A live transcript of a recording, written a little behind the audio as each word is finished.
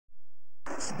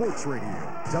Sports Radio,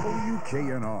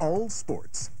 WKNR. All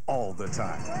sports, all the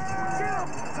time.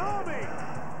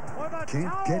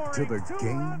 Can't get to the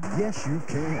game? Yes, you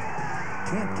can.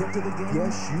 Can't get to the game?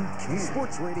 Yes, you can.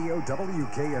 Sports Radio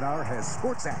WKNR has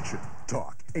sports action,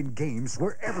 talk, and games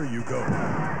wherever you go.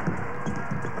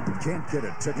 Can't get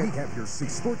a ticket? We have your seat.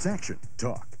 Sports action,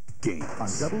 talk, games on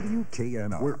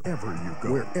WKNR. Wherever you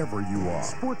go. Wherever you are.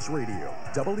 Sports Radio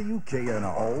WKNR.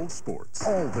 All sports,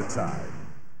 all the time.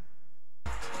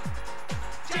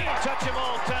 Touch him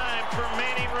all time for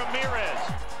Manny Ramirez.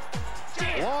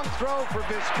 Long throw for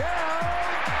Vizquel.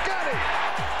 Got it!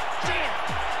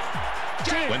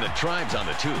 When the tribe's on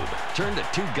the tube, turn to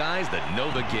two guys that know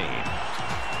the game.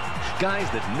 Guys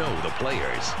that know the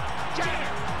players.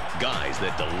 Guys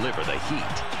that deliver the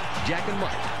heat. Jack and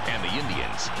Mike and the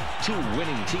Indians. Two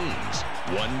winning teams,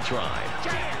 one tribe.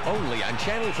 Only on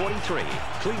Channel 43,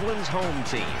 Cleveland's home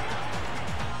team.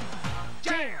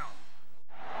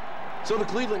 So the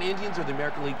Cleveland Indians are the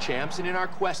American League champs, and in our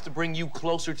quest to bring you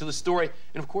closer to the story,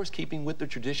 and of course keeping with the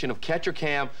tradition of Catcher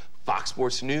Cam, Fox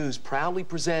Sports News proudly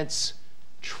presents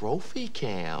Trophy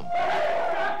Cam.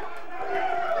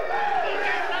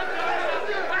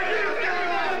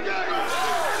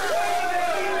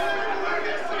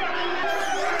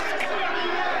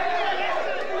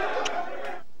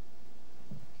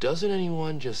 Doesn't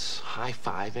anyone just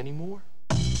high-five anymore?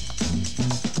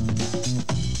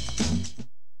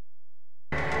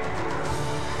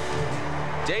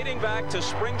 Dating back to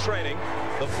spring training,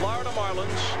 the Florida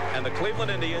Marlins and the Cleveland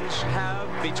Indians have,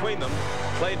 between them,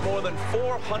 played more than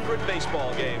 400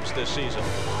 baseball games this season.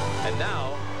 And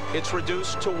now, it's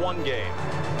reduced to one game.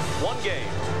 One game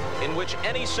in which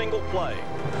any single play,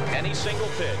 any single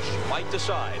pitch might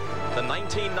decide the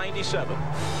 1997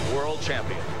 World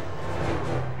Champion.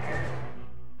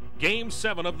 Game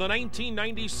 7 of the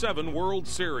 1997 World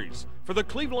Series. For the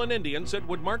Cleveland Indians, it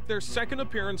would mark their second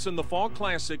appearance in the Fall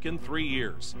Classic in 3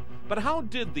 years. But how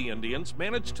did the Indians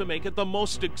manage to make it the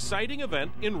most exciting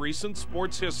event in recent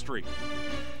sports history?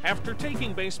 After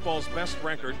taking baseball's best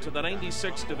record to the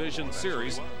 96 Division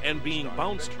Series and being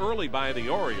bounced early by the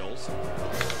Orioles,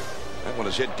 that one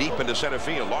is hit deep into center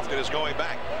field. Lofton is going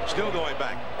back, still going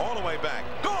back, all the way back.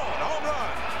 Gone, home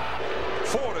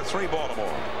run. 4-3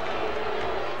 Baltimore.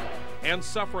 And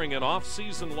suffering an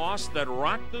off-season loss that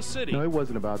rocked the city. No, it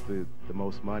wasn't about the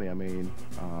most money. I mean,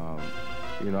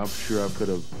 you know, I'm sure I could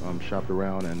have shopped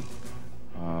around and,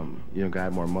 you know,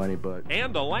 got more money, but...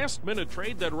 And a last-minute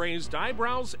trade that raised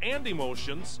eyebrows and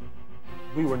emotions.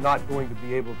 We were not going to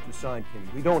be able to sign Kenny.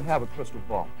 We don't have a crystal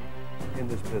ball in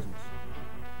this business.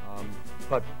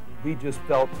 But we just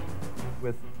felt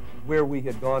with where we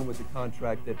had gone with the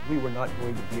contract that we were not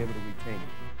going to be able to retain him.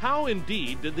 How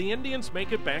indeed did the Indians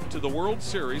make it back to the World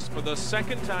Series for the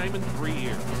second time in 3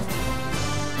 years?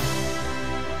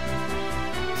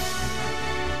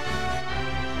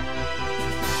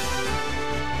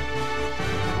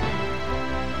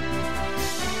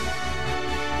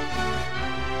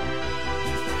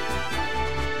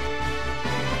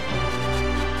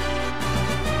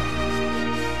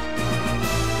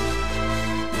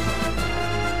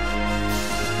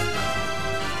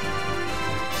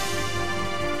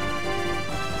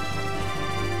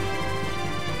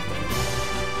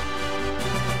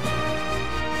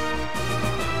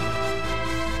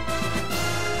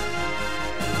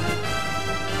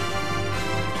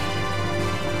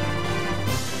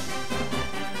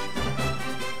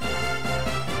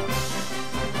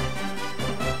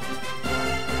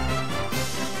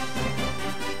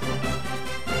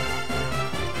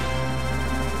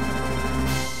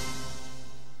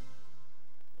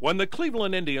 When the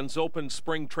Cleveland Indians opened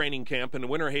spring training camp in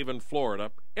Winter Haven,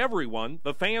 Florida, everyone,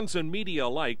 the fans and media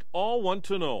alike, all want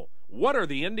to know, what are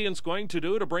the Indians going to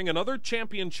do to bring another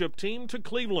championship team to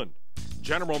Cleveland?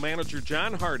 General Manager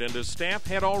John Hart and his staff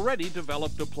had already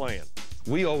developed a plan.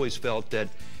 We always felt that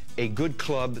a good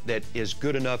club that is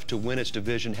good enough to win its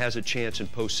division has a chance in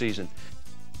postseason.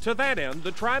 To that end,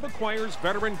 the Tribe acquires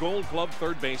veteran Gold Glove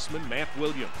third baseman Matt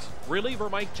Williams, reliever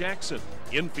Mike Jackson,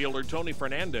 infielder Tony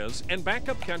Fernandez, and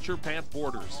backup catcher Pat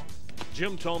Borders.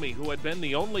 Jim Thome, who had been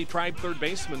the only Tribe third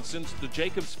baseman since the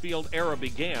Jacobs Field era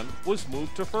began, was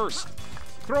moved to first.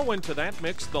 Throw into that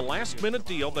mix the last-minute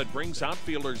deal that brings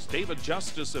outfielders David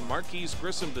Justice and Marquis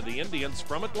Grissom to the Indians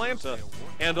from Atlanta,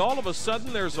 and all of a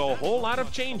sudden there's a whole lot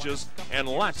of changes and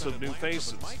lots of new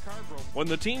faces. When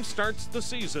the team starts the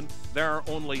season, there are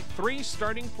only 3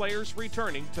 starting players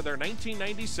returning to their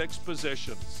 1996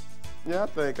 positions. Yeah, I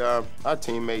think our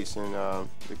teammates and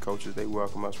the coaches, they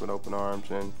welcome us with open arms,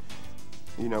 and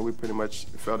you know, we pretty much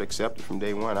felt accepted from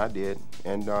day one. I did,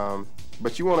 and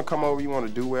But you want to come over, you want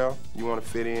to do well, you want to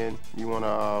fit in, you want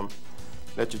to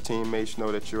let your teammates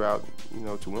know that you're out,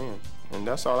 to win. And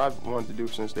that's all I've wanted to do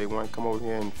since day one. Come over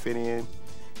here and fit in,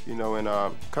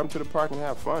 and come to the park and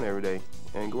have fun every day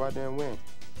and go out there and win.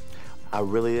 I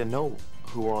really didn't know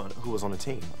who was on the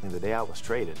team. I mean, the day I was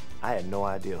traded, I had no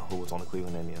idea who was on the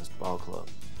Cleveland Indians ball club.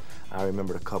 I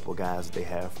remembered a couple guys that they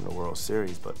had from the World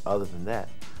Series, but other than that,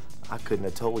 I couldn't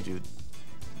have told you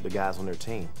the guys on their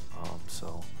team.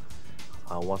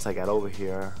 Once I got over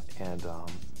here and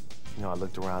I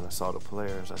looked around and saw the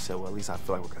players, I said, well, at least I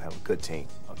feel like we're gonna have a good team,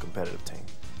 a competitive team.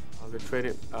 They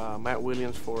traded Matt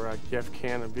Williams for Jeff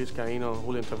Kent and Vizcaíno and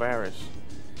Julian Tavares.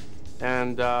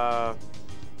 And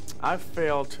I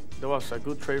felt that was a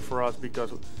good trade for us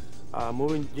because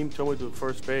moving Jim Thome to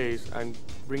first base and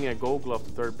bringing a Gold Glove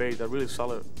to third base, that really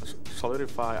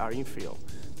solidify our infield.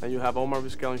 And you have Omar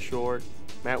Vizquel in short,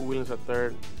 Matt Williams at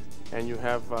third, and you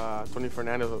have Tony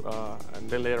Fernandez and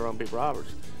then later on Big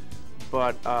Roberts.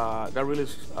 But that really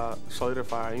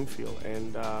solidified our infield.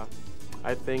 And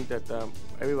I think that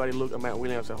everybody look at Matt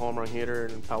Williams as a home run hitter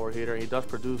and power hitter. He does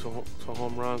produce some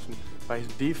home runs, but his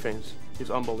defense is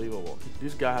unbelievable.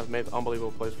 This guy has made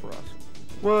unbelievable plays for us.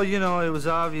 Well, it was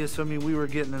obvious. I mean, we were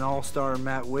getting an all-star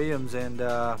Matt Williams, and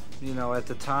at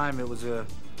the time it was a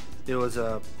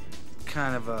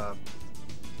kind of a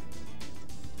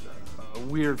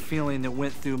weird feeling that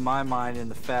went through my mind, in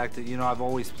the fact that I've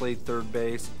always played third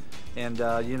base, and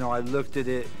I looked at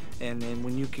it, and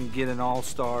when you can get an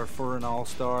all-star for an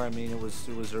all-star, I mean, it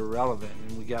was irrelevant,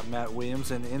 and we got Matt Williams,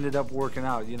 and it ended up working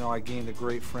out. I gained a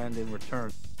great friend in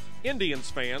return. Indians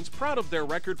fans, proud of their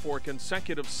record for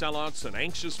consecutive sellouts and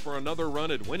anxious for another run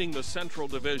at winning the Central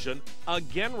Division,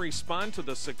 again respond to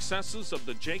the successes of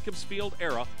the Jacobs Field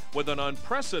era with an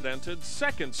unprecedented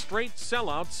second straight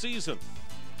sellout season.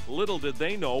 Little did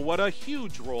they know what a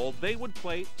huge role they would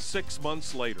play 6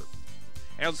 months later.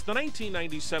 As the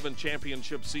 1997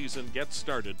 championship season gets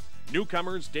started,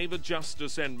 newcomers David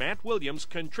Justice and Matt Williams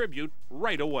contribute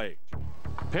right away.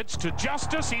 Pitch to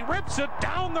Justice, he rips it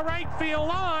down the right field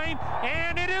line,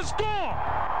 and it is gone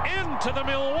into the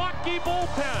Milwaukee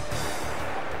bullpen.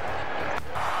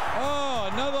 Oh,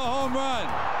 another home run.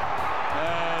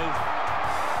 As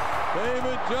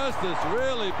David Justice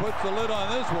really puts the lid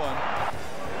on this one.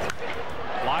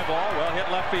 Fly ball, well hit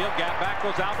left field, gap back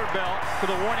goes Albert Bell to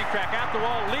the warning track at the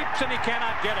wall, leaps and he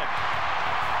cannot get it.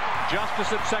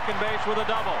 Justice at second base with a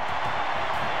double.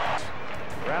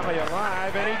 Rally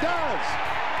alive, and he does.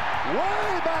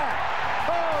 Way back.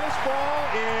 Oh, this ball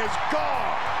is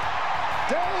gone.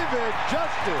 David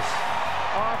Justice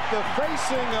off the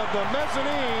facing of the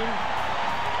mezzanine.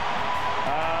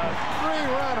 A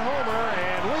three-run homer,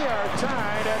 and we are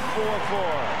tied at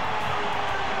 4-4.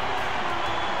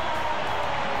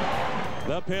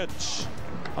 The pitch.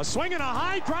 A swing and a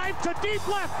high drive to deep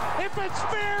left. If it's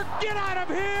fair, get out of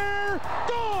here.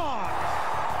 Gone.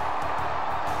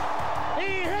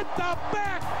 He hit the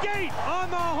back gate on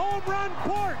the home run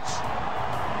porch.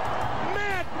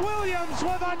 Matt Williams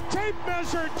with a tape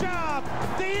measure job.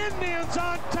 The Indians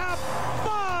on top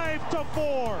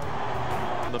 5-4.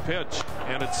 The pitch,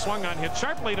 and it's swung on, hit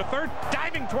sharply to third,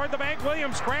 diving toward the bag.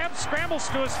 Williams grabs, scrambles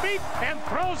to his feet, and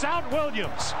throws out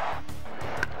Williams.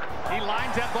 He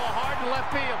lines that ball hard to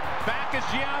left field. Back is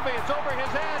Giambi. It's over his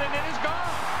head, and it is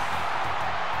gone.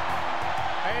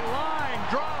 A line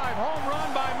drive home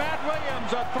run by Matt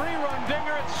Williams. A three-run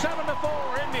dinger at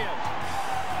 7-4 Indians.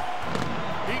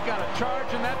 He got a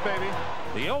charge in that baby.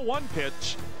 The 0-1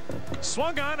 pitch.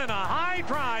 Swung on in a high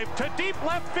drive to deep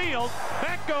left field.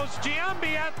 Back goes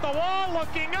Giambi at the wall,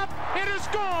 looking up. It is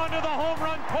gone to the home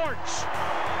run porch.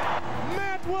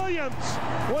 Matt Williams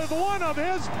with one of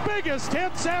his biggest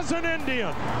hits as an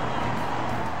Indian.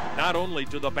 Not only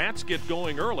do the bats get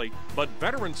going early, but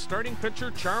veteran starting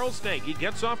pitcher Charles Nagy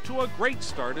gets off to a great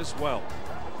start as well.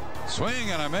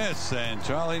 Swing and a miss, and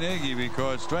Charlie Nagy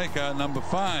records strikeout number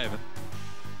 5.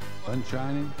 Sun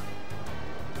shining.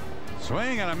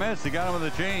 Swing and a miss. He got him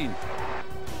with a change.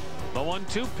 The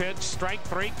 1-2 pitch, strike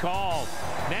 3 called.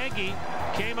 Nagy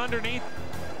came underneath.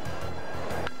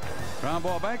 Ground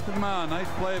ball back to the mound. Nice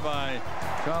play by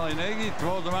Charlie Nagy.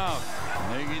 Throws him out.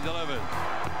 Nagy delivers.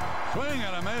 Swing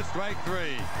and a miss. Strike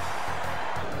 3.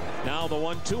 Now the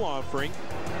 1-2 offering.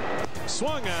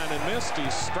 Swung on and missed. He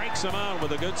strikes him out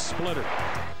with a good splitter.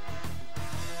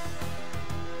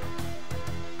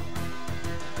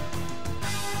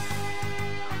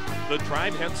 The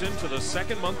Tribe heads into the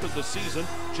second month of the season,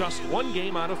 just one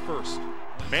game out of first.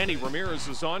 Manny Ramirez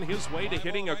is on his way to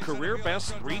hitting a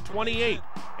career-best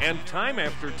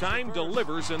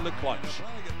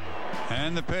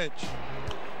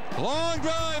Long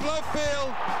drive, left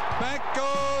field. Back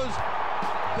goes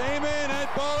Damon.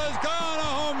 That ball is gone. A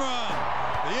home run.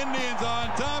 The Indians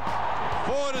on top,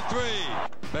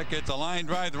 4-3. Beck gets a line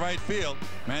drive to right field.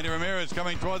 Manny Ramirez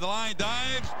coming toward the line,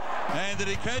 dives, and did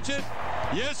he catch it?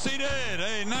 Yes, he did.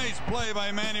 A nice play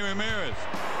by Manny Ramirez.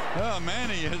 Oh,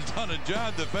 Manny has done a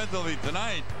job defensively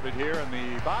tonight. But here in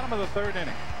the bottom of the third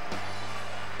inning.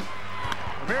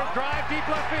 Ramirez drive deep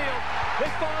left field.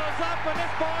 This ball is up and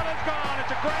this ball is gone.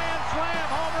 It's a grand slam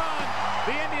home run.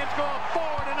 The Indians go up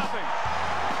 4-0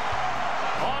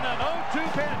 on an 0-2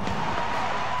 pitch.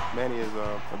 Manny is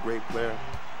a great player,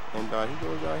 and he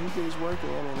goes out, he gets his work in,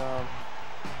 and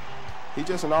he's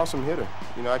just an awesome hitter.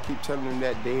 You know, I keep telling him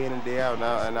that day in and day out,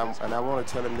 and I want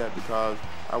to tell him that because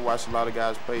I watched a lot of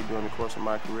guys play during the course of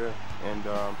my career, and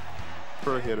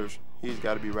per hitters, he's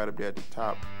got to be right up there at the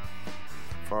top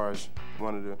as far as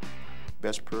one of the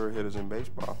best per hitters in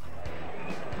baseball.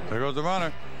 There goes the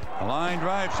runner. A line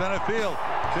drive, center field.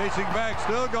 Chasing back,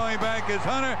 still going back is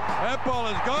Hunter. That ball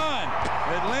is gone.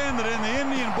 It landed in the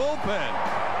Indian bullpen.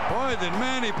 Boy, did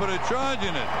Manny put a charge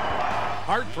in it.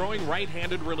 Hard-throwing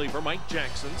right-handed reliever Mike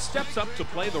Jackson steps up to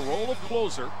play the role of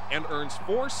closer and earns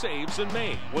 4 saves in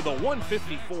May with a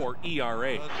 1.54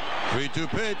 ERA. 3-2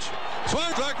 pitch.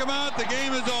 Swung, struck him out. The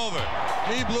game is over.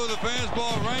 He blew the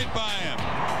fastball right by him.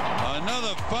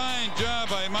 Another fine job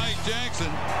by Mike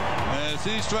Jackson as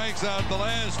he strikes out the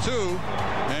last 2,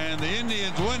 and the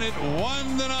Indians win it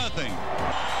 1-0.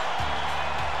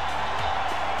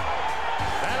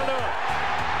 That'll do it.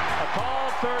 A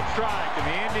called third strike, and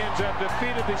the Indians have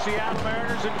defeated the Seattle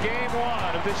Mariners in Game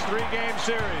 1 of this 3-game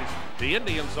series. The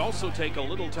Indians also take a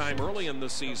little time early in the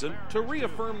season to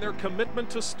reaffirm their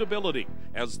commitment to stability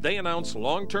as they announce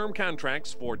long-term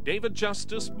contracts for David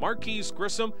Justice, Marquis,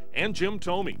 Grissom, and Jim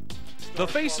Thome. The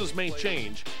faces may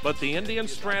change, but the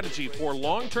Indians' strategy for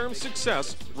long-term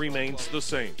success remains the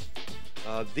same.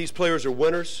 These players are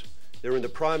winners. They're in the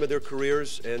prime of their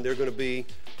careers, and they're going to be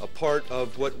a part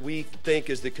of what we think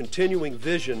is the continuing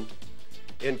vision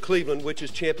in Cleveland, which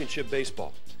is championship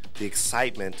baseball. The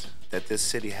excitement that this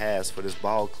city has for this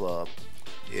ball club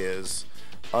is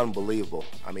unbelievable.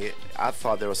 I mean, I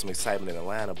thought there was some excitement in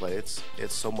Atlanta, but it's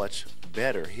so much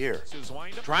better here.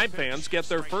 Tribe fans get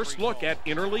their first look at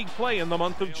interleague play in the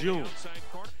month of June.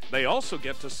 They also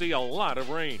get to see a lot of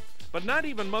rain. But not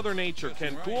even Mother Nature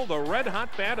can cool the red-hot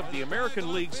bat of the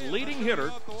American League's leading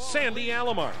hitter, Sandy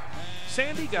Alomar.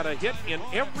 Sandy got a hit in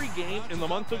every game in the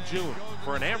month of June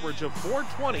for an average of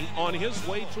 .420 on his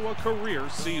way to a career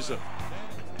season.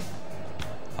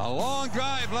 A long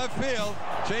drive left field.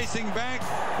 Chasing back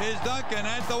is Duncan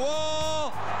at the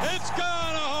wall. It's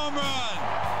gone, a home run.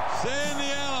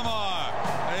 Sandy Alomar,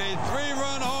 a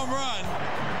 3-run home run.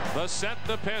 The set,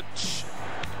 the pitch.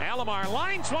 Alomar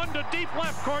lines one to deep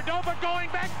left. Cordova going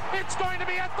back. It's going to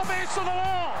be at the base of the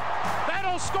wall.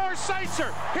 That'll score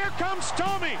Seitzer. Here comes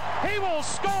Thome. He will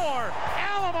score.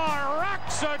 Alomar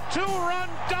rocks a 2-run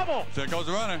double. There goes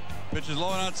the runner. Pitch is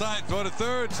low and outside. Throw to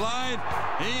third. Slide.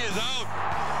 He is out.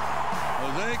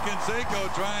 Jose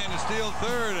Canseco trying to steal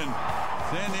third, and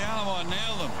Sandy Alomar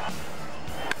nailed him.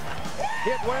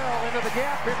 Hit well into the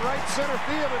gap in right center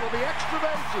field. It'll be extra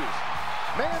bases.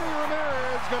 Manny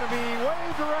Ramirez going to be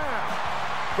waved around.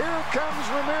 Here comes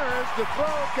Ramirez. The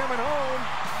throw coming home.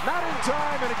 Not in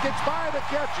time, and it gets by the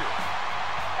catcher.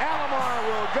 Alomar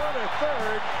will go to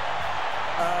third.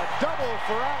 A double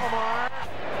for Alomar.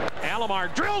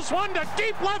 Alomar drills one to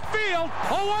deep left field.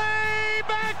 Away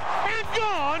back and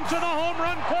gone to the home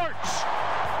run porch.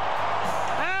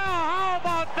 Now, how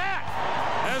about that?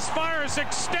 As far as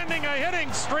extending a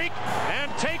hitting streak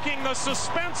and taking the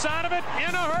suspense out of it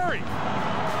in a hurry.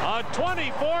 A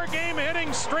 24-game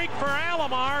hitting streak for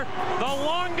Alomar, the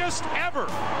longest ever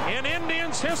in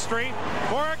Indians history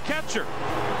for a catcher.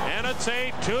 And it's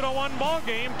a 2-1 ball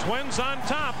game, Twins on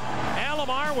top.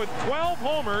 Alomar with 12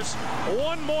 homers,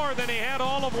 1 more than he had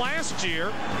all of last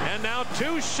year, and now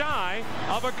 2 shy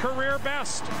of a career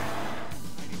best.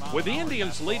 With the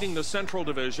Indians leading the Central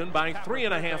Division by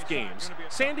 3.5 games,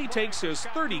 Sandy takes his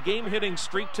 30-game hitting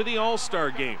streak to the All-Star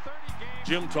game.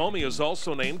 Jim Thome is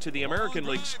also named to the American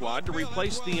League squad to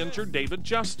replace the injured David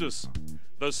Justice.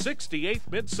 The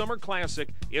 68th Midsummer Classic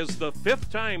is the 5th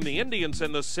time the Indians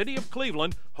and the city of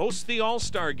Cleveland host the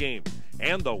All-Star game.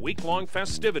 And the week-long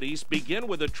festivities begin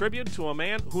with a tribute to a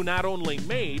man who not only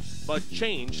made, but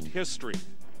changed history.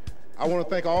 I want to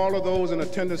thank all of those in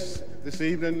attendance this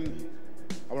evening.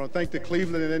 I want to thank the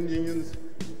Cleveland Indians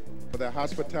for their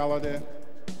hospitality.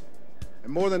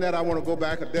 And more than that, I want to go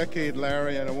back a decade,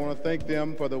 Larry, and I want to thank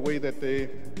them for the way that they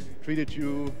treated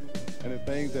you and the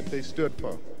things that they stood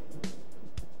for.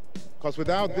 Because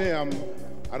without them,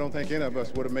 I don't think any of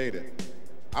us would have made it.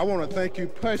 I want to thank you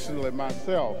personally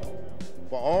myself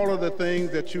for all of the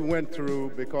things that you went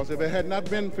through, because if it had not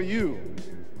been for you,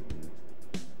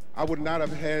 I would not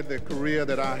have had the career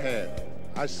that I had.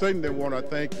 I certainly want to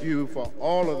thank you for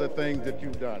all of the things that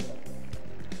you've done.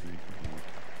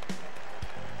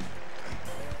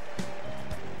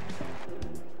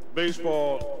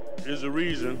 Baseball is the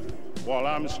reason why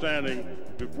I'm standing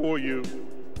before you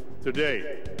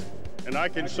today. And I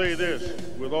can say this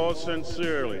with all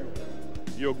sincerity.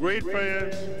 You're great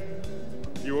fans.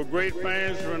 You were great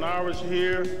fans when I was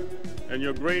here, and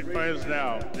you're great fans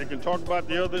now. You can talk about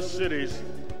the other cities.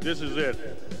 This is it.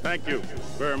 Thank you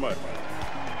very much.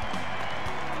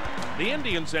 The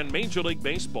Indians and Major League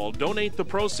Baseball donate the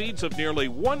proceeds of nearly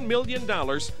 $1 million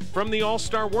from the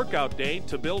All-Star Workout Day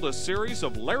to build a series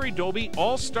of Larry Doby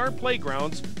All-Star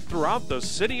Playgrounds throughout the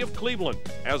city of Cleveland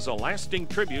as a lasting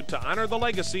tribute to honor the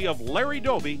legacy of Larry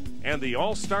Doby and the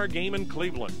All-Star Game in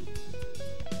Cleveland.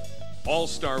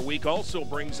 All-Star Week also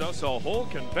brings us a whole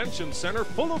convention center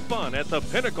full of fun at the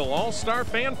Pinnacle All-Star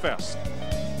Fan Fest.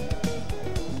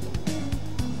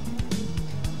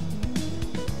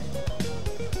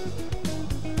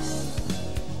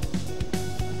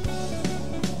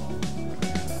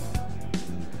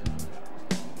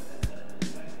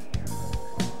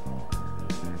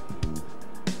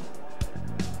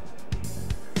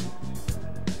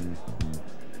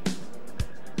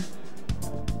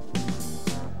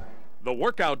 The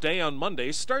workout day on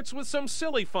Monday starts with some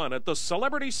silly fun at the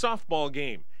Celebrity Softball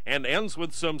Game and ends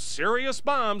with some serious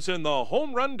bombs in the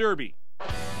Home Run Derby.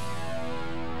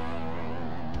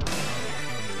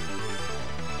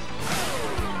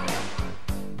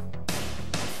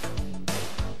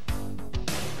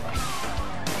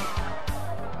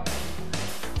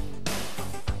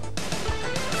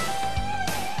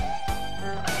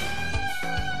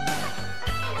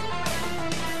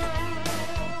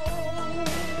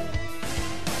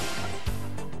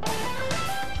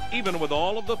 Even with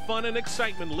all of the fun and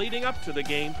excitement leading up to the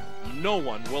game, no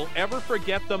one will ever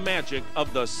forget the magic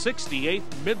of the 68th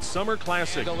Midsummer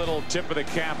Classic. A little tip of the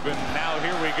cap, and now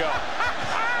here we go.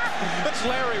 It's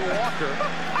Larry Walker.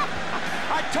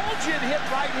 I told you it hit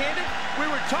right-handed. We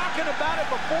were talking about it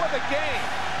before the game.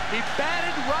 He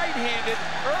batted right-handed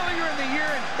earlier in the year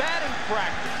in batting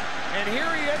practice. And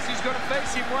here he is. He's going to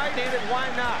face him right-handed.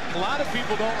 Why not? A lot of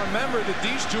people don't remember that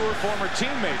these two are former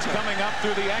teammates coming up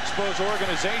through the Expos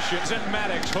organizations. And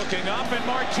Maddox hooking up, and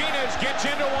Martinez gets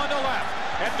into one to left.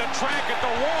 At the track, at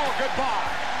the wall,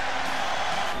 goodbye.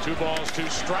 2 balls, 2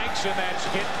 strikes, and that's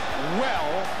hit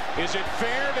well. Is it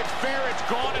fair? It's fair. It's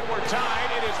gone, and we're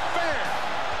tied. It is fair.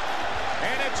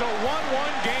 And it's a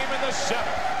 1-1 game in the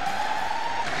 7th.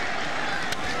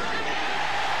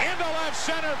 Into left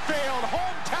center field.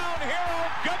 Hometown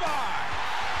hero, goodbye.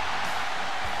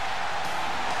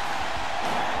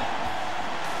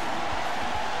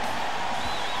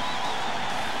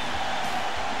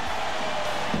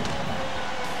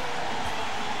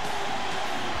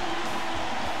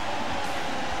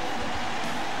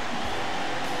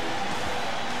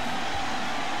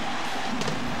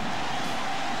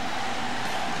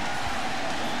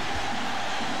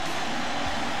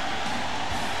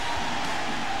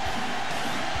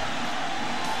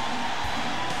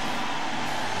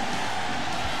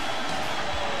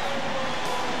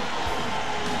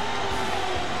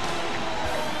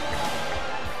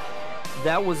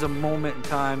 That was a moment in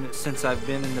time since I've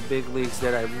been in the big leagues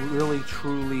that I really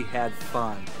truly had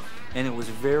fun, and it was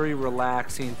very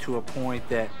relaxing to a point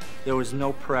that there was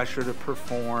no pressure to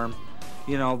perform.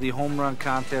 You know, the home run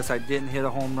contest, I didn't hit a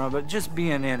home run, but just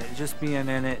being in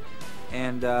it,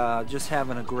 and just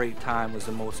having a great time was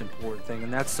the most important thing.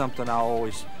 And that's something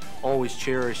I'll always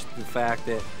cherish, the fact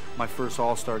that my first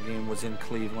All-Star game was in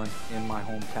Cleveland, in my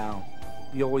hometown.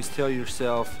 You always tell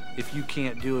yourself, if you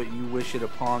can't do it, you wish it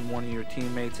upon one of your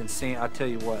teammates. And I tell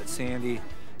you what, Sandy,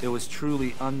 it was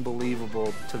truly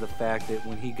unbelievable to the fact that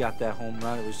when he got that home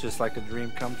run, it was just like a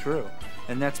dream come true.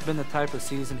 And that's been the type of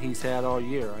season he's had all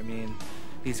year. I mean,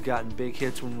 he's gotten big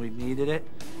hits when we needed it.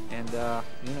 And,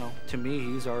 you know, to me,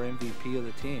 he's our MVP of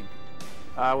the team.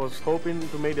 I was hoping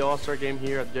to make the All-Star game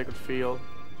here at Jacobs Field.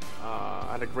 I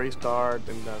had a great start,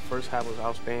 and the first half was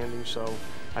outstanding, so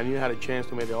I knew I had a chance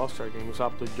to make the All-Star game. It was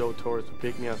up to Joe Torres to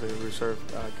pick me as a reserve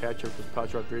catcher, because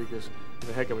Pudge Rodriguez is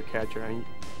a heck of a catcher, and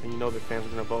you know the fans are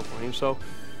going to vote for him. So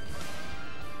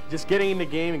just getting in the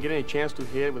game and getting a chance to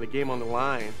hit with the game on the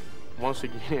line once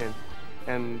again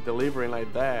and delivering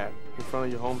like that in front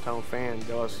of your hometown fan,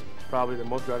 that was probably the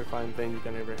most gratifying thing you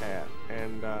can ever have.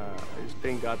 And I just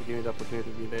thank God to give me the opportunity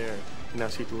to be there in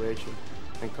that situation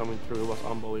and coming through. It was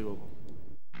unbelievable.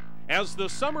 As the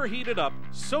summer heated up,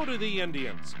 so do the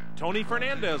Indians. Tony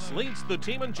Fernandez leads the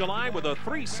team in July with a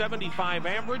 .375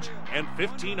 average and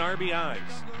 15 RBIs.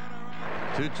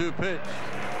 2-2 pitch.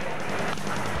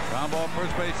 Ground ball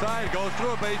first base side, goes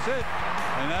through a base hit,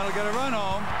 and that'll get a run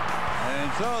home.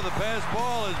 And so the pass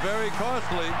ball is very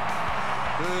costly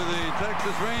to the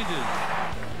Texas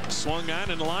Rangers. Swung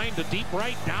on and lined to deep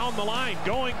right down the line.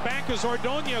 Going back is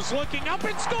Ordonez, looking up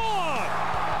and scored!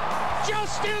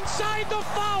 Just inside the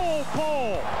foul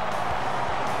pole.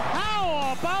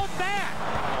 How about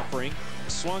that? Offering,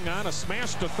 swung on, a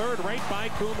smash to third, right by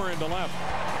Coomer into left.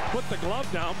 Put the glove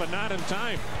down, but not in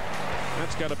time.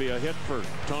 That's got to be a hit for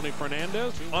Tony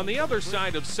Fernandez. On the other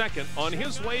side of second, on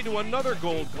his way to another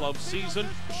Gold Glove season,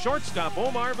 shortstop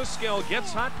Omar Vizquel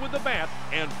gets hot with the bat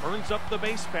and burns up the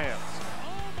base paths.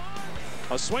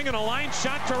 A swing and a line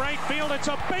shot to right field. It's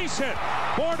a base hit.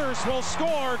 Borders will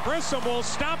score. Grissom will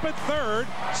stop at third.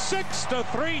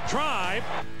 6-3 drive.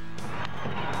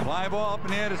 Fly ball up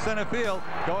in the air to center field.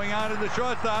 Going out to the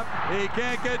shortstop. He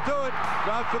can't get to it.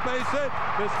 Drops the base hit.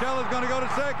 Vizquel is going to go to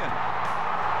second.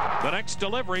 The next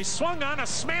delivery swung on, a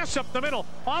smash up the middle.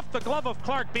 Off the glove of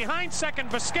Clark. Behind second,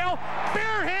 Vizquel.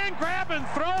 Bare hand grab and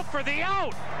throw for the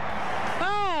out.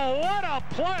 Oh, what a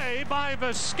play by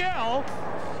Vizquel.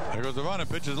 There goes the runner,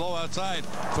 pitches low outside.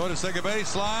 Throw to second base,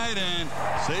 slide, and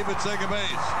save at second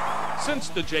base. Since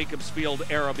the Jacobs Field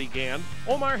era began,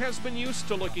 Omar has been used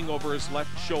to looking over his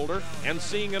left shoulder and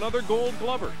seeing another Gold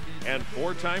Glover. And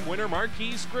four-time winner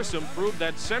Marquis Grissom proved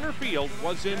that center field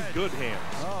was in good hands.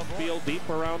 Field deep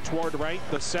around toward right,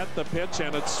 the set, the pitch,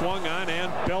 and it's swung on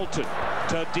and belted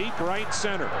to deep right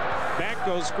center. Back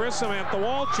goes Grissom at the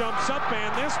wall, jumps up,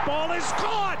 and this ball is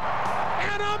caught!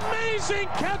 An amazing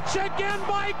catch again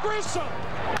by Grissom!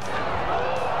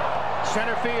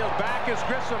 Center field, back is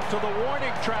Grissom to the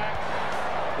warning track.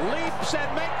 Leaps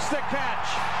and makes the catch.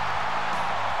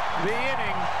 The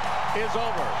inning is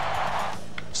over.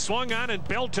 Swung on and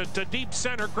belted to deep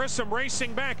center. Grissom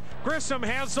racing back. Grissom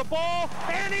has the ball,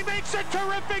 and he makes a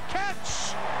terrific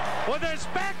catch with his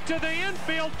back to the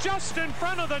infield just in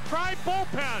front of the Tribe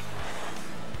bullpen.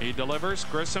 He delivers.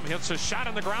 Grissom hits a shot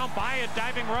on the ground by a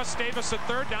diving Russ Davis at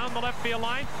third down the left field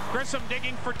line. Grissom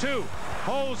digging for two.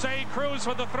 Jose Cruz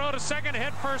with the throw to second.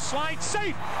 Head first slide.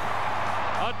 Safe.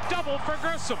 A double for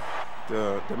Grissom.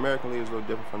 The American League is a little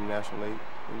different from the National League.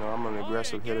 You know, I'm an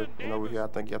aggressive hitter, and over here I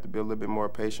think you have to be a little bit more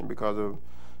patient because of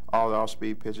all the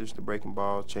off-speed pitches, the breaking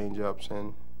balls, change-ups,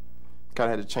 and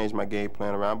kind of had to change my game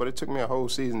plan around. But it took me a whole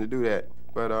season to do that.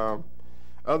 But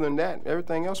other than that,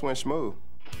 everything else went smooth.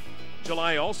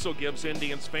 July also gives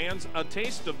Indians fans a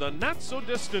taste of the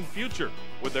not-so-distant future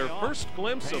with their first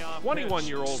glimpse of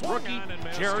 21-year-old rookie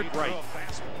Jared Wright.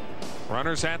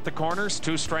 Runners at the corners,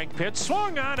 two-strike pitch,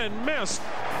 swung on and missed.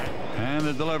 And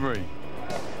the delivery.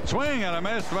 Swing and a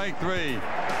miss, strike three.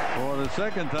 For the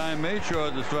second time, made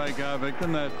sure to strike out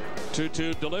victim. That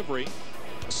 2-2 delivery.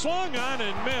 Swung on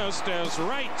and missed as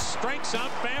Wright strikes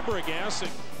out Fabregas.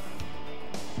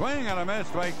 Swing and a miss,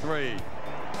 strike three.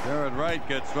 Jared Wright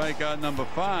gets strikeout number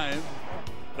 5.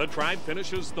 The Tribe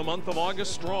finishes the month of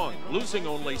August strong, losing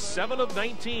only 7 of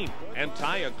 19 and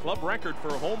tie a club record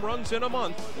for home runs in a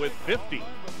month with 50.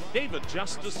 David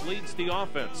Justice leads the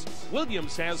offense.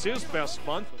 Williams has his best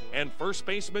month, and first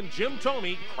baseman Jim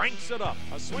Thome cranks it up.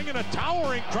 A swing and a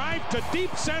towering drive to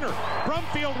deep center.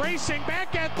 Brumfield racing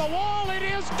back at the wall. It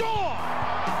is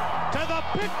gone to the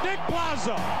picnic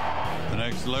plaza. The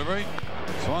next delivery.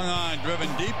 Swung on, driven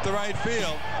deep to right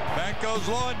field. Back goes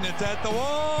Lawton, it's at the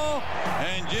wall,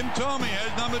 and Jim Thome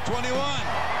has number 21.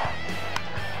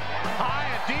 High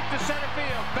and deep to center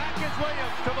field. Back is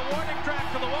Williams to the warning track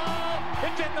to the wall.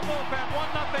 It's in the bullpen,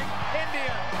 1-0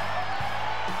 Indians.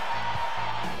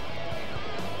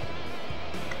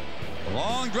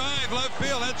 Long drive, left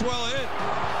field, that's well hit.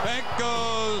 Back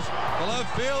goes the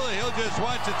left field, he'll just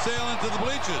watch it sail into the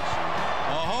bleachers.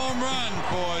 A home run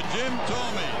for Jim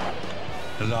Thome.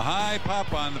 There's a high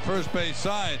pop on the first base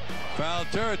side. Foul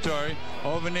territory.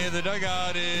 Over near the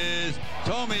dugout is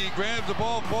Thome. Grabs the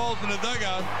ball, falls in the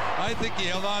dugout. I think he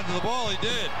held on to the ball. He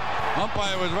did.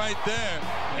 Umpire was right there.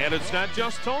 And it's not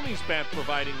just Thome's bat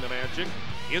providing the magic.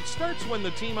 It starts when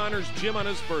the team honors Jim on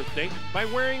his birthday by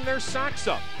wearing their socks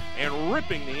up and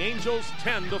ripping the Angels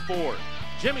 10-4.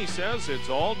 Jimmy says it's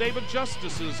all David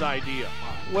Justice's idea.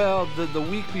 Well, the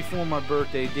week before my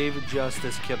birthday, David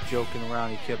Justice kept joking around.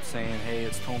 He kept saying, hey,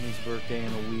 it's Thome's birthday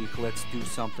in a week. Let's do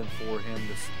something for him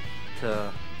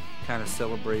to kind of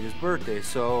celebrate his birthday.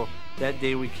 So that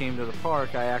day we came to the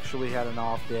park, I actually had an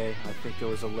off day. I think there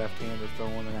was a left-hander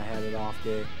throwing, and I had an off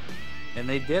day. and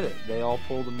they did it. They all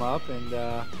pulled them up, and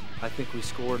I think we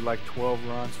scored like 12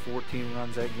 runs, 14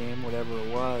 runs that game, whatever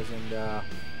it was. And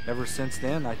ever since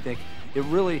then, I think it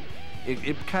really,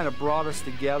 it kind of brought us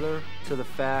together to the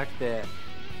fact that,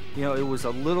 you know, it was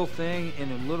a little thing,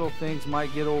 and then little things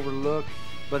might get overlooked,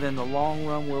 but in the long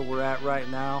run where we're at right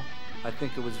now, I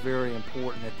think it was very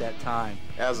important at that time.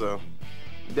 As a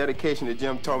dedication that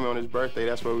Jim told me on his birthday,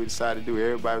 that's what we decided to do.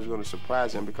 Everybody was going to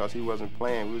surprise him because he wasn't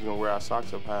playing. We was going to wear our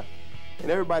socks up high.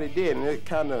 And everybody did, and it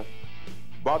kind of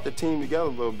brought the team together a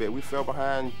little bit. We fell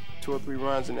behind 2 or 3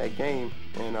 runs in that game,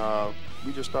 and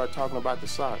we just started talking about the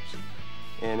socks.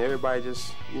 And everybody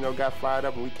just, you know, got fired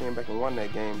up, and we came back and won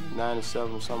that game,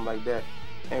 9-7 or something like that.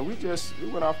 And we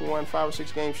went off and won 5 or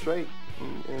 6 games straight,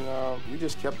 and we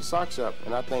just kept the socks up.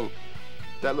 And I think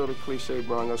that little cliche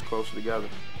brought us closer together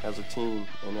as a team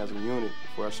and as a unit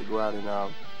for us to go out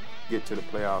and get to the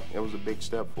playoff. It was a big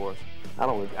step for us. I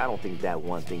don't think that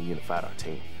one thing unified our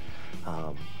team.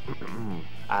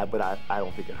 But I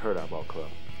don't think it hurt our ball club.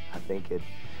 I think it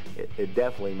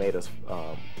definitely made us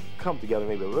come together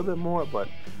maybe a little bit more, but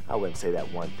I wouldn't say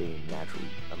that one thing naturally,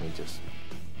 just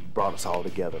brought us all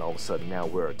together, and all of a sudden now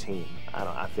we're a team.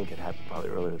 I think it happened probably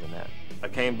earlier than that. I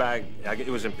came back, it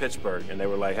was in Pittsburgh, and they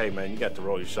were like, hey man, you got to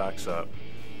roll your socks up.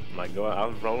 I'm like, go out,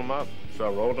 I'll roll them up. So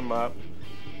I rolled them up,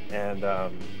 and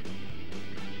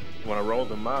when I rolled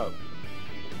them up,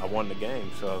 I won the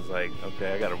game. So I was like,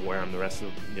 okay, I got to wear them the rest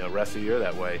of the year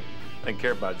that way. I didn't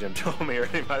care about Jim Tomey or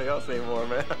anybody else anymore,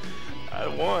 man. I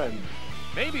won.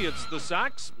 Maybe it's the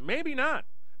socks, maybe not.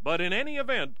 But in any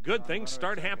event, good things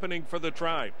start happening for the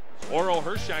Tribe. Oro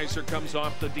Hershiser comes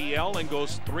off the DL and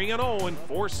goes 3-0 in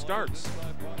 4 starts.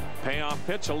 Payoff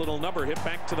pitch, a little number hit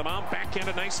back to the mound,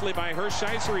 backhanded nicely by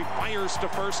Hershiser. He fires to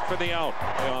first for the out.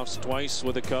 Payoffs twice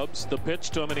with the Cubs. The pitch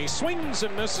to him, and he swings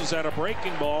and misses at a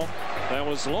breaking ball that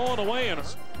was low and away. And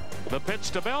the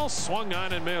pitch to Bell, swung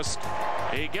on and missed.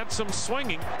 He gets him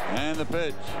swinging. And the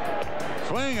pitch.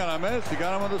 Swing and a miss. He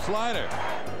got him with a slider.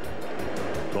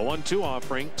 The 1-2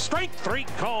 offering. Strike 3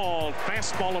 called.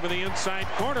 Fastball over the inside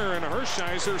corner, and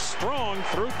Hershiser strong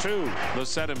through 2. The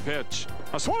set and pitch.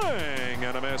 A swing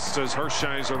and a miss as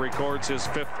Hershiser records his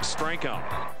 5th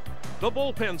strikeout. The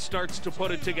bullpen starts to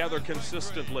put it together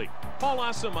consistently. Paul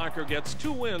Asemacher gets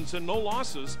 2 wins and no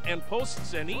losses and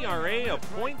posts an ERA of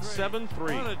 .73.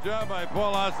 What a job by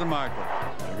Paul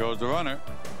Asemacher. There goes the runner.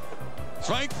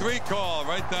 Strike 3 call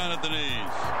right down at the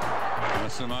knees.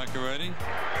 Asemacher ready.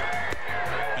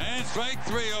 And strike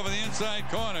 3 over the inside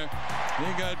corner. He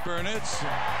got Burnitz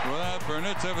without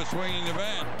Burnitz ever swinging the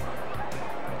bat.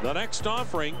 The next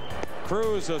offering,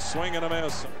 Cruz a swing and a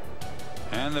miss.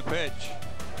 And the pitch.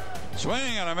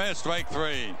 Swing and a miss, strike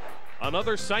 3.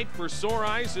 Another sight for sore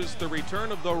eyes is the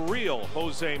return of the real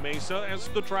Jose Mesa as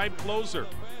the Tribe closer,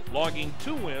 logging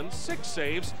 2 wins, 6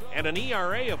 saves, and an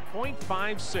ERA of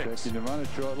 .56. Checking to run a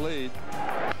short lead.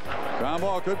 Ground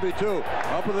ball could be 2.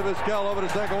 Up with the Vizquel over the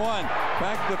second one.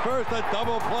 Back to first, a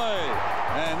double play.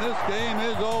 And this game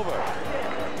is over.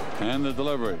 And the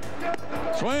delivery.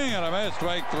 Swing and a miss,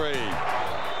 strike 3.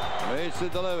 Mesa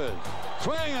delivers.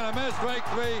 Swing and a miss, strike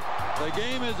 3. The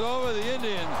game is over. The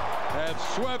Indians have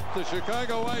swept the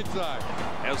Chicago White Sox.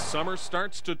 As summer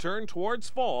starts to turn towards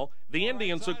fall, the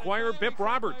Indians acquire Bip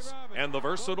Roberts, and the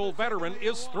versatile veteran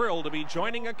is thrilled to be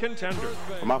joining a contender.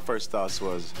 Well, my first thoughts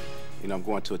was, I'm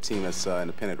going to a team that's in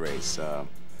the pennant race.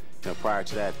 Prior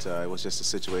to that, it was just a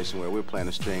situation where we were playing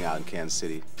a string out in Kansas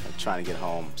City, trying to get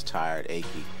home, was tired,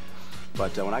 achy.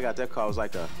 But when I got that call, it was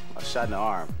like a shot in the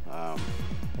arm.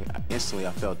 Instantly,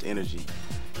 I felt the energy.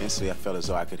 Instantly, I felt as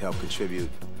though I could help contribute.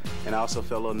 And I also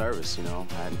felt a little nervous, I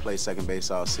hadn't played second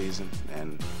base all season,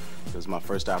 and it was my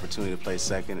first opportunity to play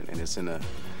second, and it's in the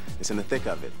thick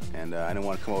of it. And I didn't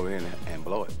want to come over here and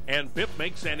blow it. And Bip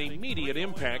makes an immediate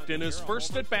impact in his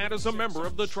first at-bat as a member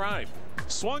of the Tribe.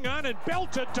 Swung on and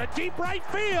belted to deep right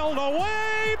field,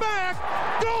 away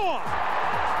back, gone!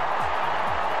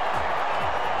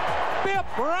 Bip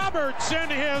Roberts in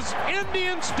his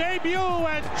Indians debut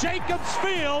at Jacobs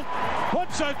Field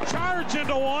puts a charge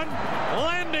into one,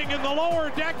 landing in the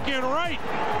lower deck in right.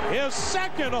 His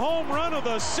 2nd home run of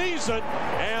the season,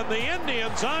 and the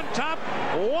Indians on top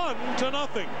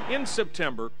 1-0. In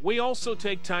September, we also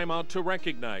take time out to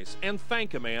recognize and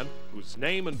thank a man whose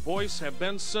name and voice have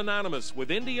been synonymous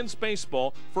with Indians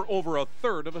baseball for over a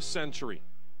third of a century.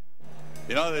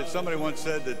 Somebody once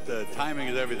said that timing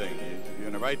is everything. You're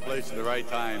in the right place at the right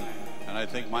time, and I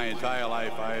think my entire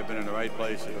life I have been in the right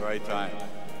place at the right time.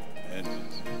 And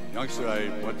youngster, I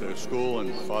went to school,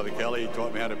 and Father Kelly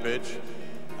taught me how to pitch.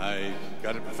 I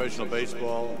got into professional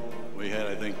baseball. We had,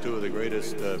 I think, 2 of the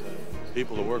greatest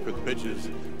people to work with pitches,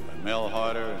 Mel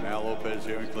Harder and Al Lopez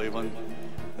here in Cleveland.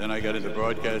 Then I got into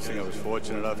broadcasting. I was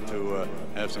fortunate enough to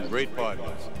have some great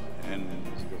partners. And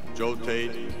Joe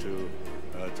Tate to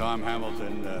Tom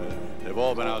Hamilton, they've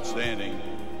all been outstanding.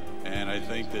 And I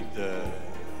think that the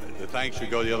thanks should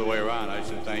go the other way around. I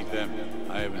should thank them.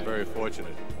 I have been very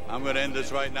fortunate. I'm going to end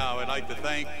this right now. I'd like to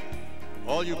thank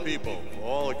all you people for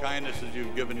all the kindnesses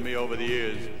you've given me over the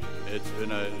years. It's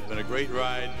been a great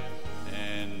ride,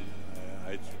 and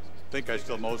I think I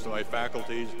still most of my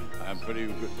faculties. I'm pretty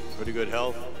good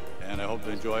health, and I hope to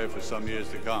enjoy it for some years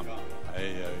to come.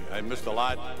 I missed a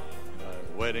lot,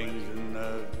 weddings and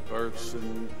births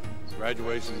and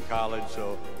graduation in college,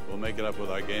 so we'll make it up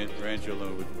with our grandchildren,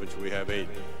 which we have 8.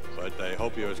 But I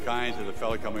hope you're as kind to the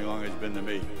fella coming along as been to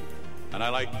me. And I'd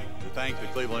like to thank the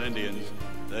Cleveland Indians.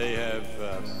 They have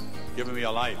given me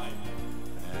a life.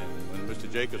 And when Mr.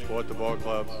 Jacobs bought the ball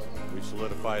club, we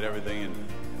solidified everything in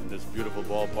this beautiful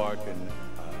ballpark. And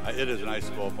it is a nice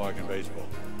ballpark in baseball.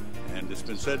 And it's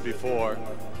been said before,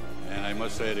 and I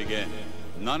must say it again,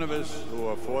 none of us who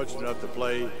are fortunate enough to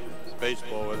play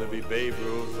baseball, whether it be Babe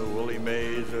Ruth or Willie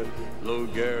Mays or Lou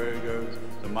Gehrig or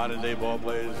the modern day ball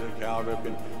players, Cal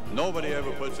Ripken, nobody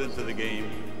ever puts into the game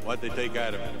what they take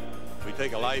out of it. We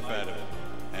take a life out of it,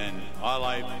 and our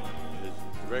life is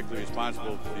directly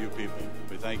responsible for you people.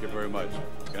 We thank you very much.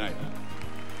 Good night.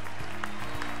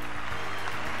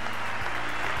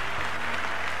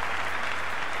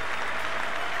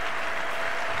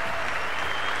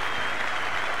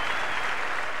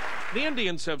 The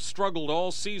Indians have struggled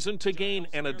all season to gain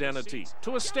an identity,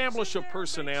 to establish a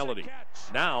personality.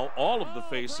 Now, all of the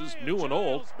faces, new and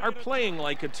old, are playing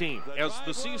like a team as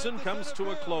the season comes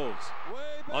to a close.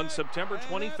 On September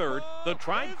 23rd, the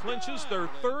Tribe clinches their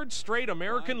 3rd straight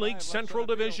American League Central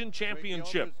Division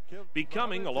championship,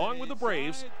 becoming, along with the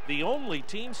Braves, the only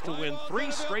teams to win 3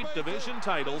 straight division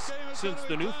titles since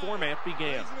the new format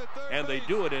began. And they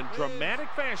do it in dramatic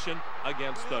fashion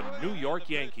against the New York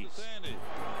Yankees.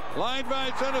 Line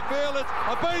drive center field, it's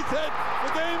a base hit.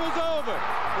 The game is over.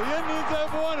 The Indians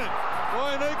have won it.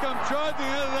 Boy, they come charging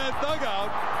out of that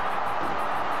dugout.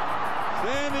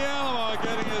 Sandy Alomar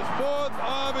getting his 4th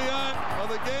RBI of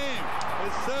the game,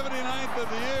 his 79th of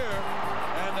the year,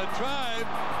 and the Tribe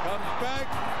comes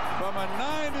back from a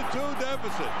 9-2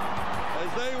 deficit as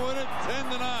they win it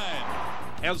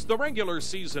 10-9. As the regular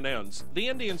season ends, the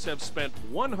Indians have spent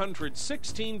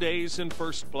 116 days in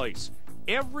first place,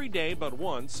 every day but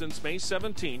one since May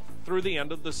 17th through the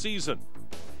end of the season.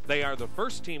 They are the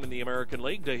first team in the American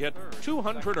League to hit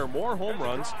 200 or more home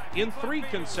runs in 3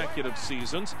 consecutive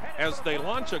seasons as they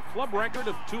launch a club record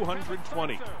of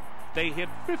 220. They hit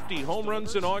 50 home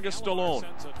runs in August alone.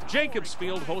 Jacobs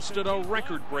Field hosted a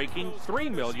record-breaking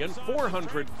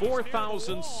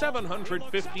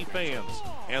 3,404,750 fans,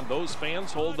 and those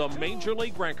fans hold a major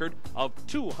league record of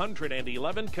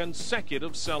 211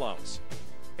 consecutive sellouts.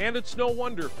 And it's no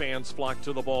wonder fans flock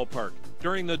to the ballpark.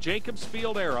 During the Jacobs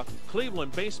Field era,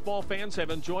 Cleveland baseball fans have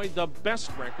enjoyed the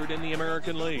best record in the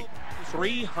American League,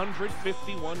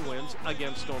 351 wins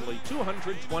against only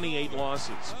 228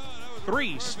 losses.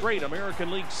 3 straight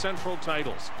American League Central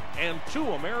titles, and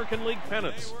 2 American League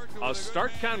pennants, a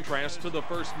stark contrast to the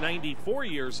first 94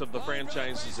 years of the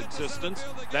franchise's existence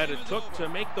that it took to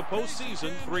make the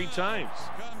postseason 3 times.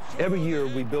 Every year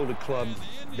we build a club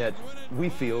that we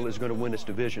feel is going to win its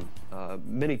division.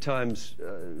 Many times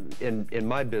in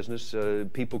my business,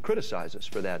 people criticize us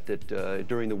for that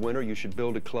during the winter you should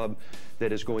build a club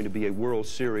that is going to be a World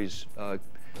Series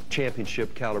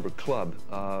championship caliber club.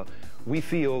 We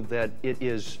feel that it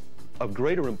is of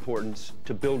greater importance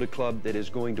to build a club that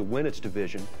is going to win its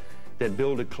division than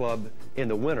build a club in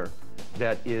the winter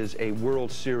that is a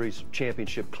World Series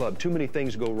championship club. Too many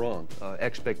things go wrong.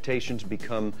 Expectations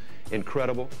become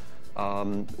incredible.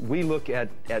 We look at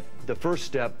the first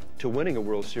step to winning a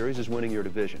World Series is winning your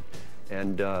division.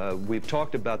 And we've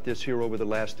talked about this here over the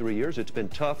last 3 years. It's been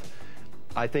tough,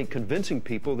 I think, convincing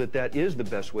people that that is the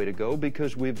best way to go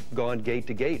because we've gone gate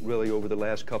to gate really over the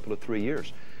last couple of 3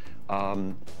 years.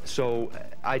 So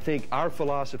I think our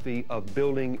philosophy of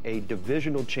building a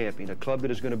divisional champion, a club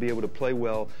that is going to be able to play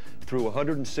well through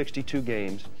 162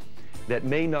 games, that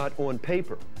may not on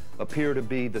paper appear to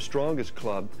be the strongest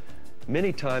club,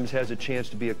 many times has a chance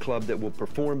to be a club that will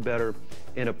perform better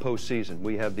in a postseason.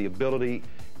 We have the ability,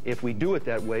 if we do it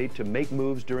that way, to make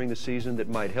moves during the season that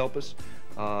might help us.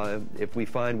 If we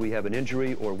find we have an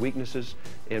injury or weaknesses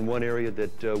in one area,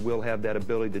 that we'll have that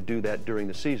ability to do that during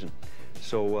the season.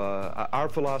 So our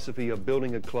philosophy of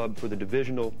building a club for the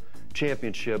divisional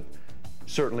championship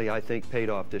certainly, I think, paid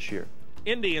off this year.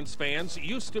 Indians fans,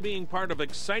 used to being part of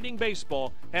exciting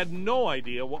baseball, had no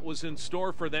idea what was in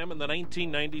store for them in the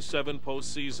 1997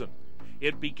 postseason.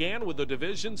 It began with a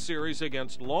division series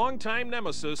against longtime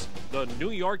nemesis, the New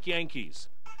York Yankees.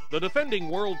 The defending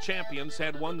world champions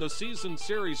had won the season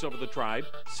series over the Tribe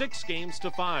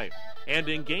 6-5. And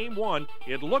in Game 1,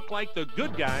 it looked like the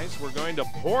good guys were going to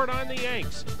pour it on the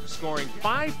Yanks, scoring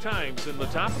 5 times in the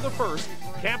top of the first,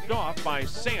 capped off by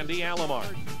Sandy Alomar.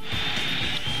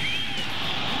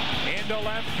 Into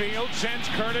left field, sends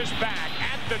Curtis back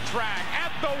at the track,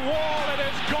 at the wall, it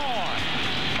is gone.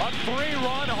 A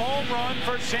 3-run home run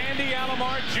for Sandy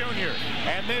Alomar Jr.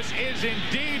 And this is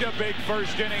indeed a big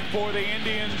first inning for the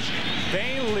Indians.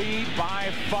 They lead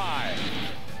by 5.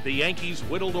 The Yankees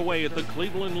whittled away at the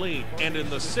Cleveland lead, and in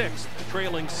the 6th,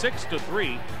 trailing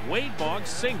 6-3, Wade Boggs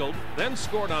singled, then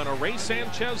scored on a Ray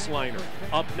Sanchez liner.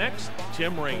 Up next,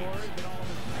 Tim Raines.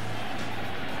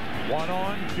 1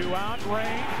 on, 2 out,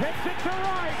 Raines hits it to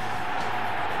right.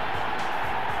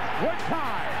 We're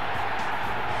tied.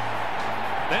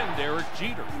 Then Derek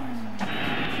Jeter.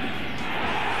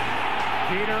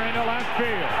 Jeter into left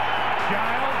field.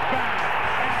 Giles back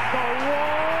at the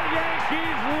wall.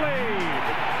 Yankees lead.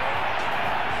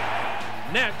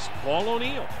 Next, Paul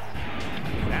O'Neill.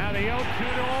 Now the 0-2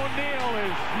 to O'Neill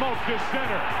is smoked to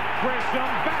center.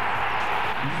 Grissom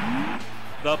back.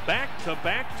 The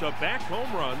back-to-back-to-back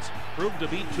home runs proved to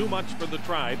be too much for the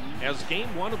Tribe, as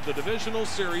Game 1 of the divisional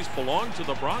series belonged to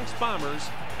the Bronx Bombers,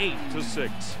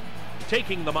 8-6.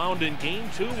 Taking the mound in Game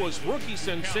 2 was rookie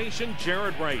sensation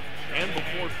Jared Wright. And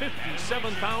before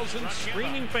 57,000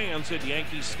 screaming fans at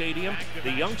Yankee Stadium,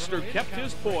 the youngster kept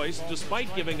his poise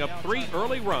despite giving up 3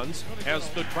 early runs as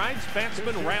the Tribe's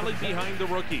batsmen rallied behind the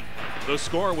rookie. The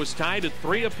score was tied at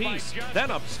 3 apiece. Then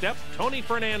up stepped Tony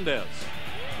Fernandez.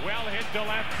 Well hit to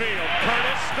left field.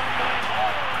 Curtis stumbling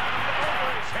over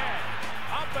his head.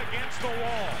 Up against the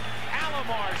wall.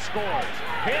 Alomar scores.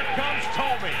 Here comes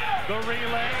Tomey. The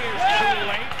relay is too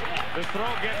late. The throw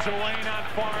gets away not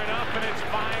far enough, and it's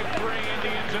 5-3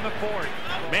 Indians in the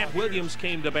 4th. Matt Williams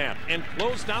came to bat and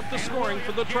closed out the scoring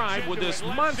for the Tribe with this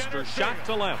monster shot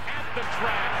to left. At the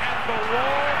track, at the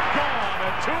wall, gone.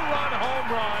 A 2-run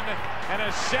home run and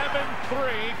a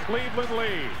 7-3 Cleveland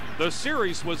lead. The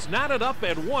series was knotted up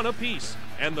at 1 apiece,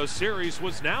 and the series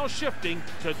was now shifting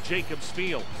to Jacobs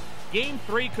Field. Game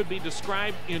 3 could be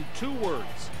described in 2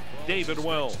 words: David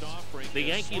Wells. The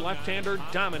Yankee left-hander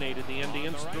dominated the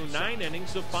Indians through 9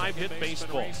 innings of 5-hit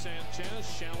baseball.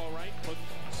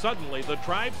 Suddenly, the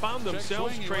Tribe found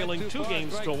themselves trailing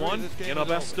 2-1 in a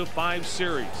best-of-5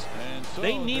 series.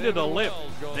 They needed a lift.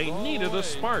 They needed a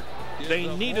spark.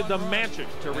 They needed the magic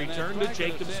to return to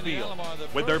Jacobs Field.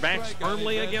 With their backs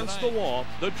firmly against the wall,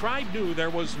 the Tribe knew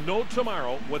there was no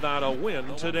tomorrow without a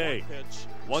win today.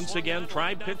 Once again,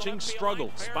 Tribe pitching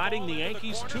struggled, spotting the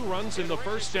Yankees 2 runs in the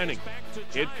first inning.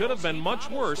 It could have been much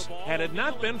worse had it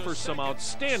not been for some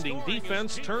outstanding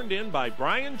defense turned in by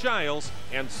Brian Giles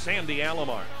and Sandy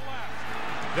Alomar.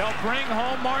 They'll bring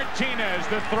home Martinez.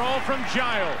 The throw from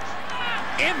Giles.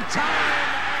 In time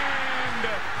and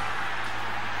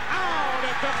out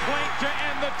at the plate to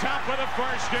end the top of the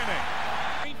first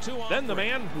inning. Then the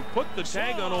man who put the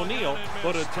tag on O'Neill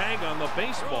put a tag on the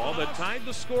baseball that tied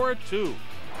the score at 2.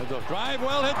 The drive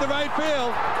well hit the right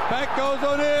field. Back goes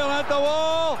O'Neill at the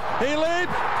wall. He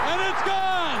leaps, and it's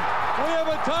gone. We have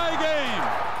a tie game.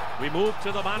 We move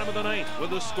to the bottom of the 9th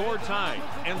with a score tied,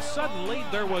 and suddenly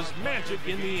there was magic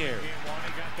in the air.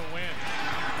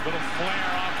 Little flare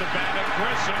off the bat of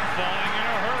Grissom, falling in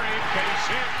a hurry, base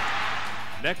hit.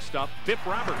 Next up, Bip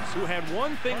Roberts, who had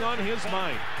one thing on his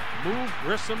mind: move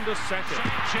Grissom to second.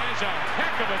 Sanchez, a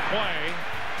heck of a play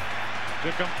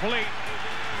to complete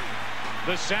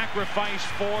the sacrifice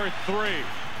for 3.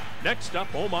 Next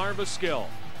up, Omar Vizquel.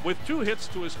 With 2 hits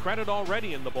to his credit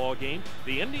already in the ballgame,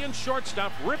 the Indian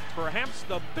shortstop ripped perhaps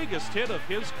the biggest hit of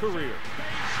his career.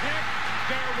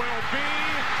 There will be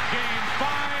Game 5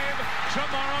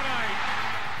 tomorrow night.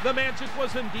 The Magic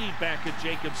was indeed back at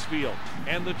Jacobs Field,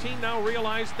 and the team now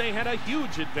realized they had a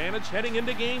huge advantage heading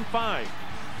into Game 5.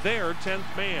 Their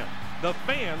 10th man, the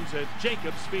fans at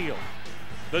Jacobs Field.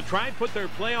 The Tribe put their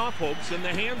playoff hopes in the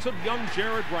hands of young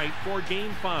Jared Wright for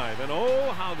Game 5, and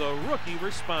oh, how the rookie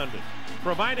responded.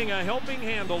 Providing a helping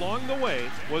hand along the way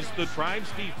was the Tribe's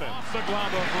defense. The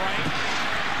glove of Wright,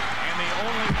 and the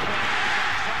only play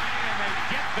and they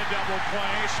get the double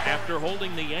play. After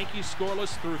holding the Yankees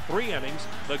scoreless through 3 innings,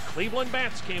 the Cleveland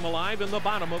Bats came alive in the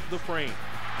bottom of the frame.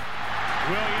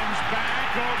 Williams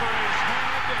back over his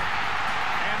head,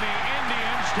 and the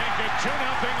Indians take a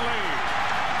 2-0 lead.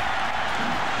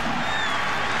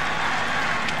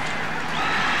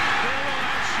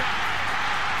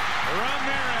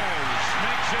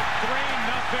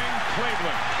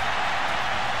 Cleveland.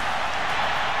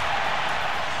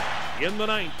 In the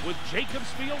ninth, with Jacobs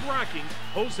Field rocking,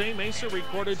 Jose Mesa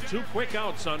recorded 2 quick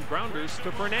outs on grounders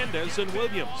to Fernandez and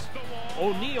Williams.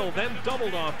 O'Neill then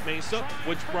doubled off Mesa,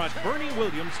 which brought Bernie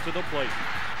Williams to the plate.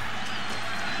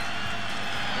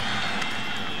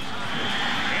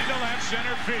 Into left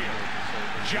center field.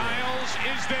 Giles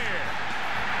is there.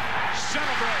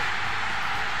 Celebrate.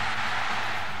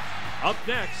 Up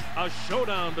next, a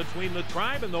showdown between the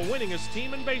Tribe and the winningest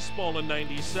team in baseball in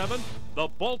 '97, the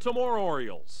Baltimore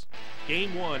Orioles.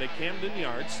 Game 1 at Camden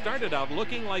Yards started out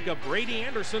looking like a Brady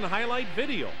Anderson highlight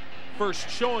video. First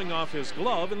showing off his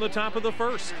glove in the top of the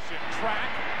first. Track,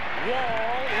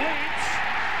 wall, leaps,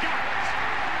 got it.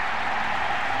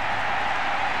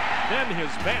 Then his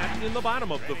bat in the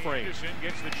bottom of the frame.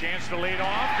 Gets the chance to lead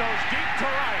off, goes deep to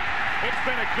right. It's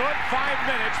been a good 5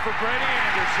 minutes for Brady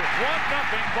Anderson.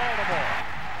 1-0 Baltimore.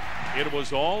 It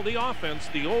was all the offense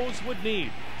the O's would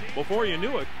need. Before you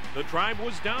knew it, the Tribe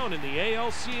was down in the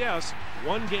ALCS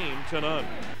 1-0.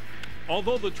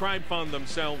 Although the Tribe found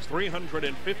themselves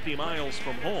 350 miles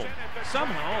from home,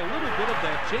 somehow a little bit of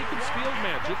that Jacobs Field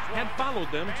magic had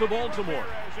followed them to Baltimore.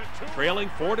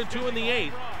 Trailing 4-2 in the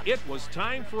 8th, it was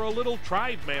time for a little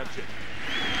Tribe magic.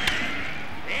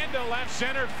 Into left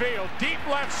center field, deep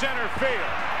left center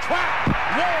field. Track,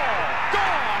 wall,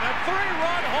 gone. A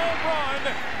 3-run home run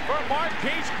for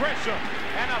Marquis Grissom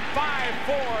and a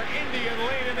 5-4 Indian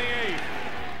lead in the 8th.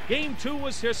 Game 2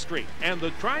 was history, and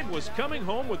the Tribe was coming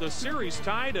home with a series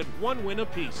tied at 1 win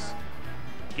apiece.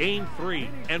 Game 3,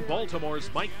 and Baltimore's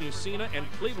Mike Mussina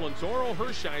and Cleveland's Orel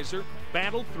Hershiser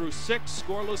battled through 6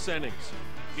 scoreless innings.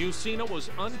 Mussina was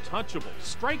untouchable,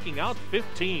 striking out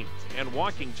 15 and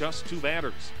walking just 2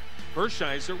 batters.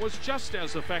 Hershiser was just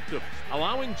as effective,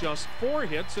 allowing just 4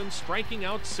 hits and striking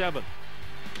out 7.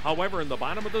 However, in the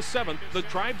bottom of the 7th, the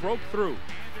Tribe broke through,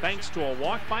 thanks to a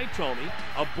walk by Tony,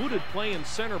 a booted play in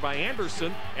center by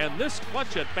Anderson, and this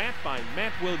clutch at bat by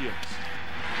Matt Williams.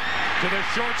 To the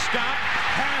shortstop,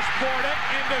 passport it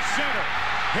into center.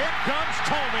 Here comes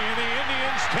Tony, and the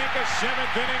Indians take a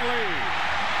 7th inning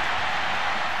lead.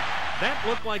 That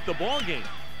looked like the ball game,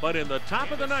 but in the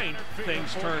top of the 9th,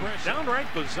 things turned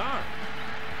downright bizarre.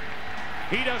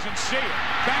 He doesn't see it.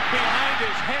 Back behind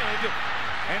his head,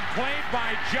 and played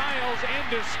by Giles in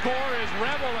to score is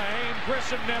Reveille, and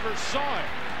Grissom never saw it.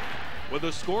 With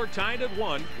the score tied at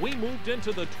 1, we moved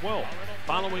into the 12th.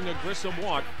 Following a Grissom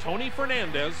walk, Tony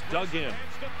Fernandez dug in.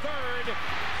 The third,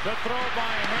 the throw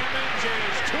by Hammonds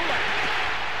is too late.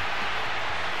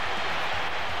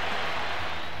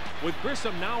 With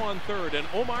Grissom now on third and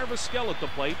Omar Vizquel at the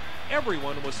plate,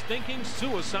 everyone was thinking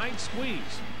suicide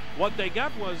squeeze. What they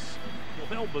got was,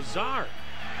 well, bizarre.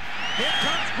 Here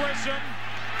comes Grissom,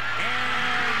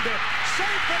 and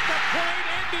safe at the plate.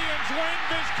 Indians win.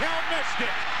 Vizquel missed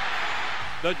it.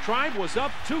 The Tribe was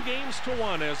up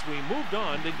 2-1 as we moved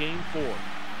on to Game 4.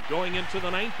 Going into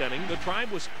the 9th inning, the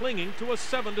Tribe was clinging to a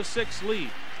 7-6 lead.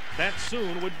 That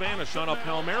soon would vanish on a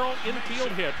Palmeiro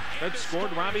infield hit that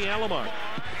scored Sandy Alomar.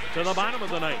 To the bottom of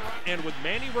the 9th, and with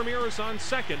Manny Ramirez on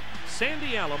second,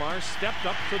 Sandy Alomar stepped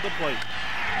up to the plate.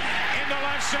 Into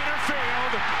left center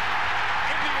field,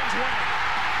 Indians win.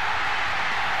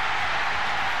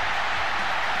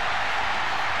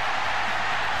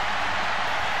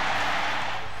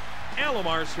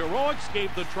 Alomar's heroics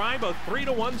gave the Tribe a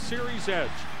 3-1 series edge.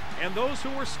 And those who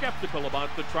were skeptical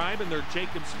about the Tribe and their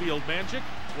Jacobs Field magic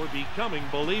were becoming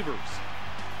believers.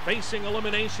 Facing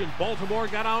elimination, Baltimore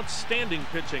got outstanding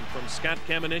pitching from Scott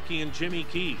Kamenicki and Jimmy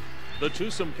Key. The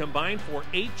twosome combined for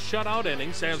 8 shutout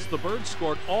innings as the Birds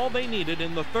scored all they needed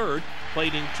in the 3rd,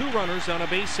 plating 2 runners on a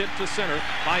base hit to center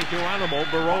by Geronimo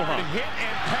Baroja. Hit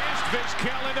and passed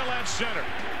Vizquel into left center.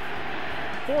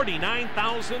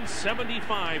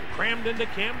 49,075 crammed into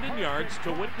Camden Yards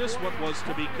to witness what was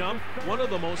to become one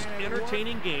of the most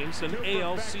entertaining games in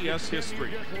ALCS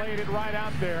history. Laid it right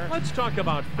out there. Let's talk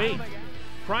about fate.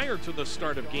 Prior to the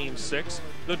start of Game 6,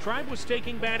 the Tribe was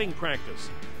taking batting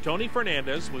practice. Tony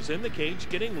Fernandez was in the cage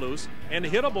getting loose and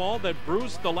hit a ball that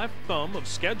bruised the left thumb of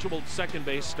scheduled second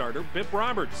base starter Bip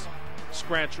Roberts.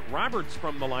 Scratch Roberts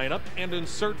from the lineup and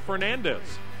insert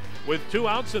Fernandez. With 2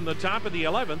 outs in the top of the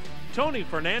 11th, Tony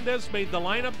Fernandez made the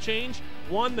lineup change,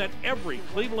 one that every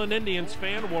Cleveland Indians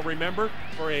fan will remember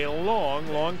for a long,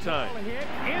 long time. Hit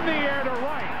in the air to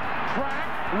right.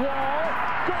 Track, wall,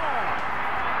 gone.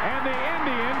 And the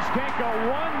Indians take a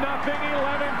 1-0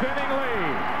 11th inning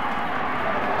lead.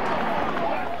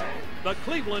 The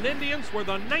Cleveland Indians were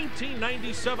the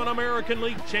 1997 American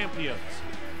League champions.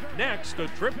 Next, a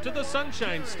trip to the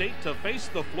Sunshine State to face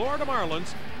the Florida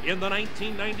Marlins in the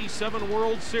 1997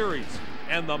 World Series.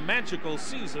 and the magical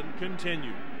season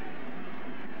continued.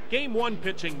 Game 1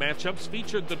 pitching matchups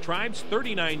featured the Tribe's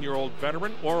 39-year-old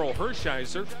veteran Oral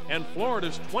Hershiser and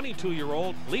Florida's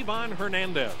 22-year-old Livan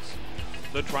Hernandez.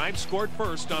 The Tribe scored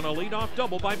first on a leadoff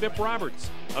double by Bip Roberts,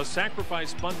 a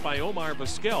sacrifice bunt by Omar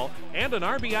Vizquel, and an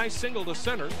RBI single to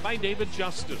center by David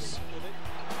Justice.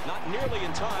 Not nearly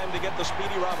in time to get the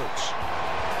speedy Roberts.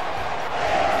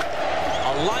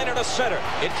 A liner to center.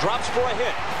 It drops for a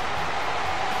hit.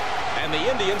 And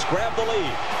the Indians grab the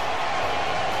lead.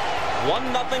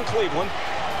 1-0 Cleveland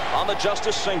on the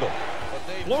Justice single.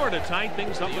 Florida tied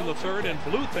things up in the third and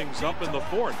blew things up in the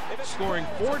fourth, scoring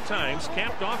 4 times,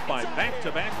 capped off by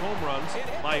back-to-back home runs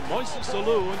by Moises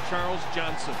Alou and Charles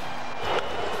Johnson.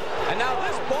 And now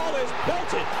this ball is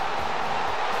belted.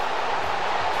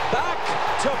 Back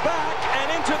to back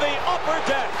and into the upper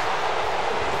deck.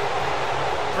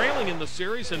 Trailing in the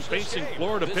series and facing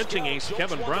Florida pitching ace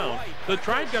Kevin Brown, the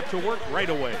Tribe got to work right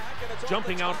away,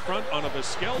 jumping out front on a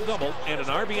Vizquel double and an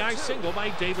RBI single by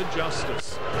David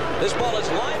Justice. This ball is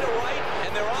lined to right,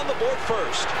 and they're on the board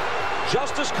first.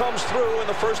 Justice comes through in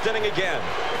the first inning again.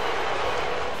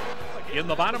 In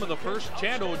the bottom of the first,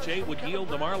 Chad O'Jay would yield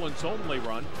the Marlins' only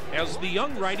run as the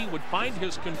young righty would find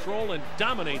his control and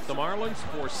dominate the Marlins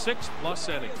for 6+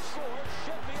 innings.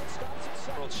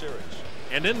 World Series.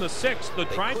 And in the 6th, the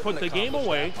Tribe put the game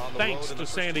away thanks to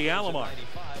Sandy Alomar.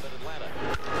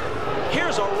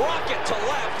 Here's a rocket to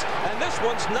left, and this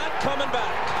one's not coming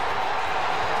back.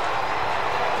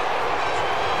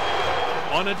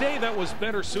 On a day that was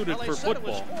better suited for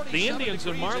football, the Indians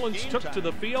and Marlins took to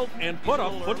the field and put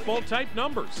up football-type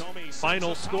numbers.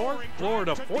 Final score,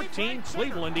 Florida 14,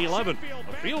 Cleveland 11.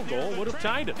 A field goal would have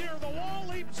tied it.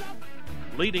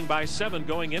 Leading by 7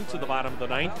 going into the bottom of the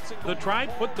 9th, the Tribe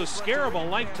put the scare of a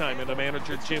lifetime into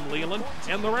manager Jim Leyland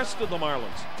and the rest of the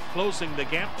Marlins, closing the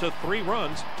gap to 3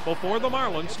 runs before the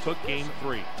Marlins took Game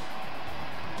 3.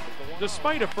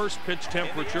 Despite a first pitch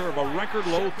temperature of a record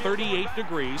low 38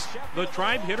 degrees, the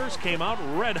Tribe hitters came out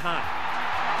red hot.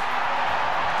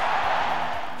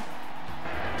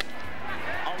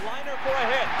 A liner for a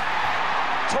hit.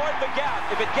 Toward the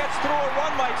gap. If it gets through, a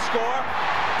run might score.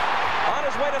 On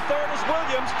his way to third is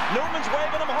Williams. Newman's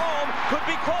waving him home. Could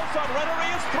be close on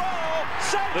Renteria's throw.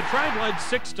 Safe. The Tribe led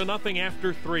 6-0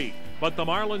 after 3, but the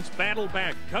Marlins battled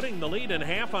back, cutting the lead in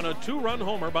half on a 2-run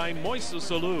homer by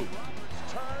Moises Alou.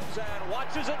 Turns and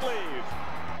watches it leave.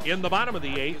 In the bottom of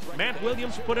the 8th, Matt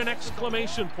Williams put an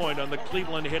exclamation point on the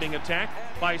Cleveland hitting attack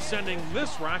by sending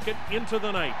this rocket into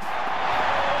the night.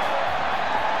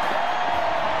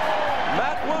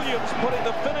 Matt Williams putting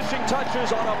the finishing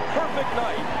touches on a perfect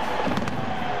night.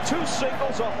 2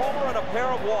 singles, a homer, and a pair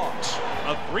of walks.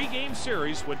 A 3-game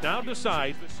series would now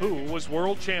decide who was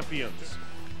world champions.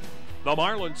 The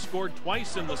Marlins scored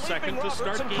twice in the second to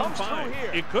start Game 5.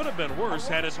 It could have been worse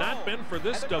had it not been for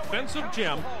this defensive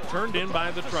gem turned in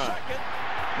by the Tribe.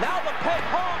 Now the peg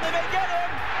home, they may get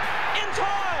him in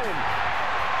time.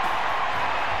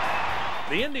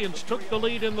 The Indians took the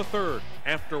lead in the 3rd.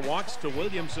 After walks to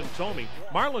Williams and Tomey,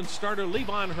 Marlins starter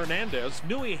Livan Hernandez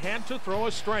knew he had to throw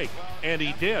a strike, and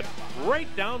he did, right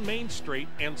down Main Street,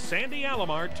 and Sandy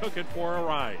Alomar took it for a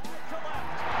ride.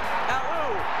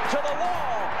 Alou to the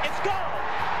wall, it's gone!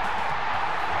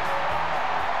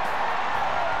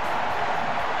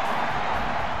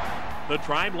 The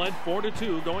Tribe led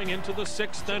 4-2 going into the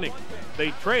 6th inning.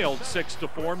 They trailed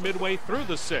 6-4 midway through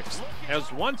the 6th, as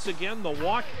once again the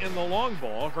walk and the long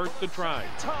ball hurt the Tribe.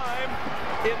 Time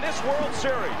in this World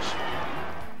Series.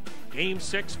 Game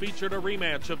 6 featured a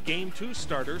rematch of Game 2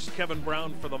 starters Kevin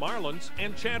Brown for the Marlins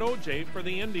and Chad O'Jay for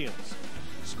the Indians.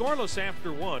 Scoreless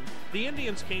after 1, the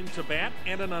Indians came to bat,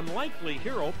 and an unlikely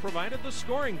hero provided the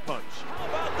scoring punch. How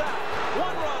about that?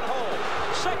 1-run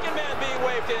home. Second man being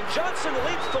waved in. Johnson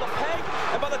leaps to the peg,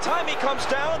 and by the time he comes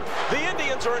down, the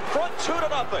Indians are in front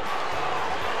 2-0.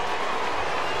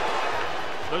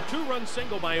 The 2-run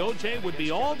single by O'Jay would be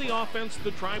all the offense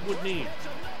the Tribe would need.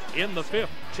 In the 5th,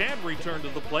 Chad returned to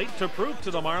the plate to prove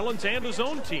to the Marlins and his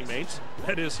own teammates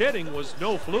that his hitting was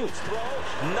no fluke.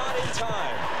 Not in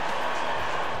time.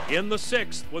 In the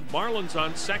 6th, with Marlins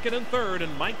on 2nd and 3rd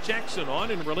and Mike Jackson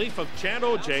on in relief of Chad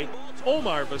O'Jay,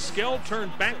 Omar Vizquel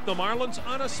turned back the Marlins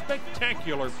on a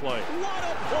spectacular play. What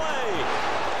a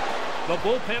play! The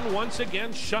bullpen once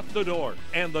again shut the door,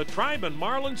 and the Tribe and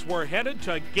Marlins were headed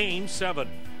to Game 7.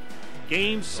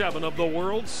 Game 7 of the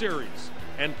World Series.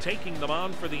 And taking the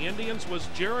mound for the Indians was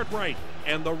Jarrett Wright,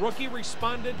 and the rookie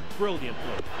responded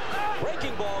brilliantly.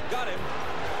 Breaking ball got him.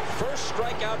 First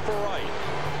strikeout for Wright.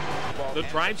 The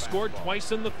Tribe scored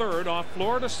twice in the 3rd off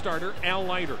Florida starter Al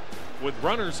Leiter. With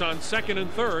runners on 2nd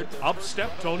and 3rd, up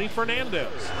stepped Tony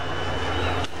Fernandez.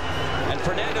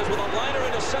 Fernandez with a liner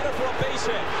into center for a base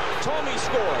hit. Thome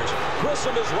scores.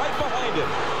 Grissom is right behind him.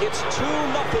 It's 2-0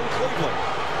 Cleveland.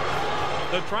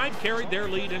 The Tribe carried their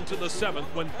lead into the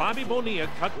 7th when Bobby Bonilla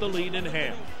cut the lead in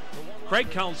half. Craig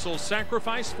Counsell's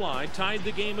sacrifice fly tied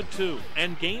the game at 2,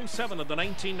 and Game 7 of the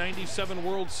 1997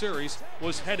 World Series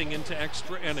was heading into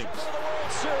extra innings. The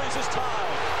World Series is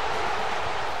tied.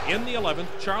 In the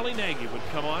 11th, Charlie Nagy would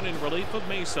come on in relief of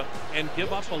Mesa and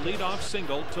give up a leadoff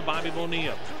single to Bobby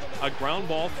Bonilla. A ground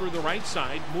ball through the right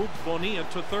side moved Bonilla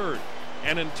to third.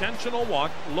 An intentional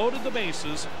walk loaded the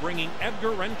bases, bringing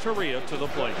Edgar Renteria to the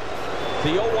plate. The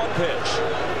 0-1 pitch.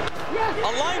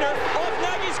 A liner off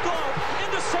Nagy's glove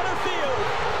into center field.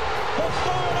 The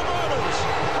Florida Marlins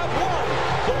have won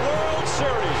the World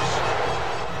Series.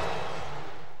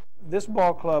 This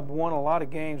ball club won a lot of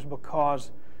games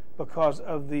because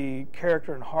of the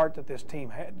character and heart that this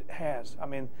team has. I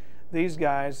mean, these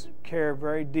guys care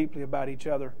very deeply about each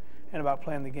other and about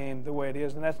playing the game the way it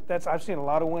is. And that's I've seen a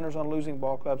lot of winners on losing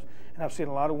ball clubs, and I've seen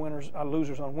a lot of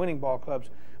losers on winning ball clubs.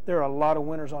 There are a lot of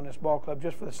winners on this ball club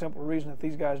just for the simple reason that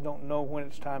these guys don't know when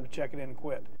it's time to check it in and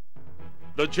quit.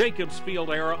 The Jacobs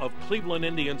Field era of Cleveland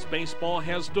Indians baseball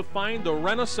has defined the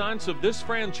renaissance of this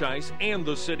franchise and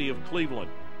the city of Cleveland.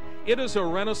 It is a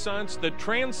renaissance that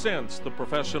transcends the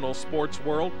professional sports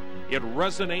world. It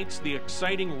resonates the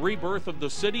exciting rebirth of the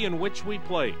city in which we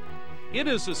play. It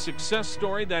is a success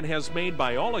story that has made,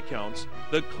 by all accounts,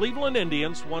 the Cleveland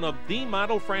Indians one of the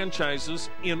model franchises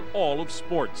in all of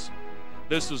sports.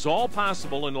 This is all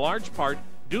possible in large part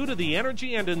due to the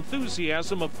energy and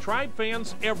enthusiasm of Tribe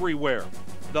fans everywhere,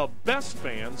 the best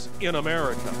fans in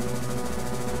America.